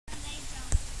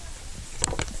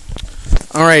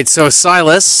Alright, so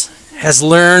Silas has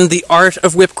learned the art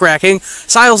of whip cracking.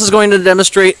 Silas is going to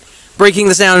demonstrate breaking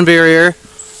the sound barrier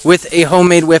with a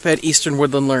homemade whip at Eastern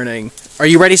Woodland Learning. Are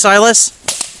you ready, Silas?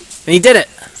 And he did it!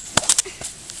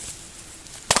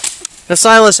 Now,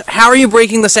 Silas, how are you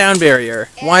breaking the sound barrier?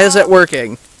 Why is it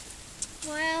working?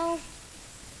 Well,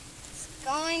 it's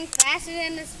going faster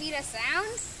than the speed of sound.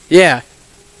 Yeah.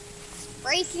 It's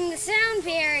breaking the sound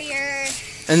barrier.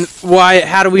 And why?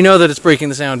 How do we know that it's breaking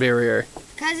the sound barrier?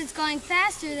 Because it's going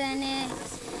faster than it.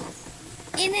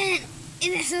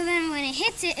 So then when it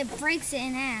hits it, it breaks it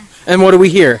in half. And what do we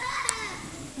hear?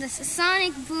 The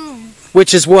sonic boom.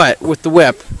 Which is what with the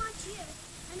whip?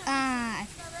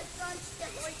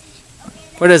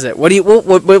 What is it? What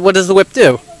does the whip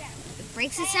do? It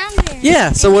breaks the sound barrier.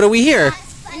 Yeah. So what do we hear?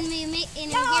 And we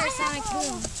hear a sonic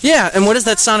boom. Yeah. And what is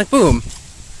that sonic boom?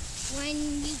 When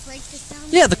you break the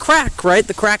sound. Yeah, the crack, right?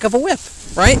 The crack of a whip,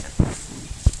 right?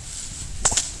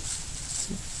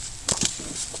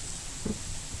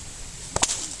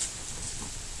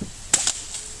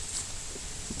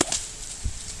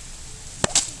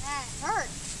 That hurt.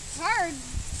 Hard.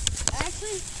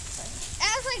 Actually,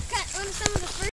 that was like one of some of the first.